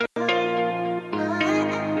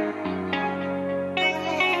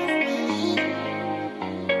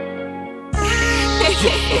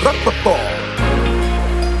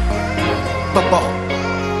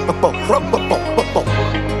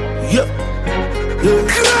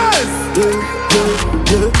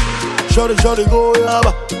Shawty go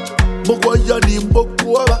yaba, boko yani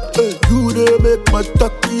boko yaba. You dey make my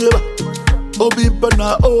taki yaba. Obi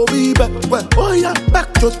bana obi back, oh yeah,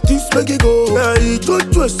 back to this make it go. Hey,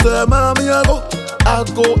 to say mami I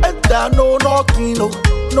go enter no knocking,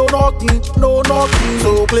 no knocking.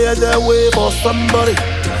 So clear the way for somebody.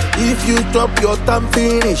 If you drop your time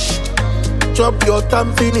finish.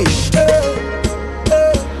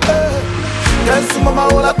 Yes, mama,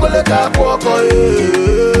 all I call it a walk.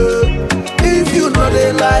 If you know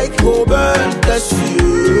they like, go burn, that's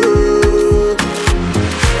you.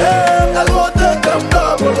 Hey, I go take them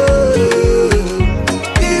double.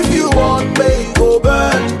 If you want me, go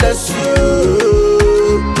burn, that's you.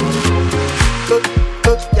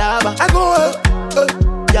 Yaba, I go,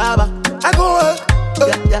 yaba, I go,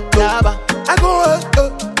 yaba, I go,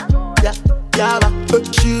 yaba.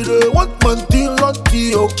 She don't want money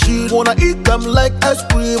lucky, oh. She wanna eat them like ice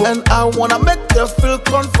cream, and I wanna make them feel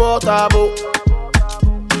comfortable.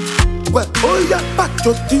 Well, oh yeah, back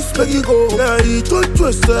to this make it go. Hey, don't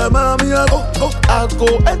say mami I go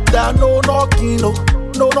enter no knocking,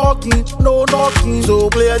 no knocking. So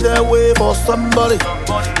clear the way for somebody.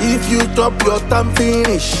 If you drop your time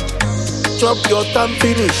finish.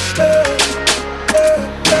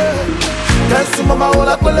 Yes, mama, all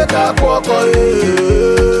I call it a walk.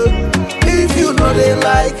 If you know they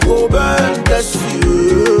like, go burn, that's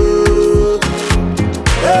you.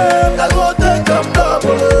 Hey, I go take them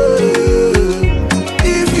double.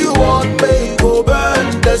 If you want me, go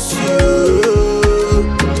burn, that's you.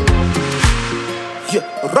 Yeah,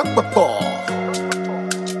 rock rock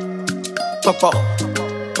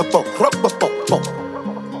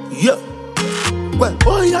yeah. Well,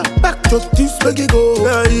 oh yeah, back to this make it go.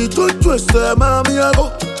 Hey, don't say mami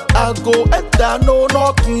I go enter no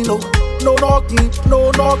knocking, no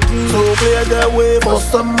knocking. So clear the way for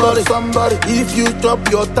somebody. If you drop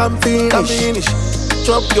your time finish.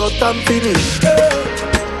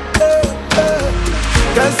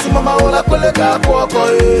 Can't see mama all I call it a walk.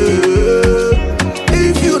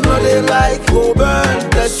 If you know they like, go burn,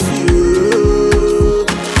 that's you.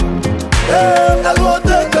 Hey, I go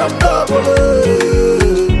take them double.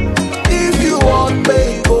 If you want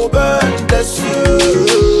me, go burn, that's you.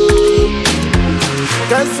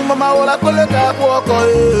 Can't see mama all I call it a walk.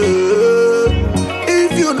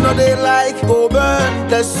 If you know they like, go burn,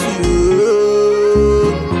 that's you.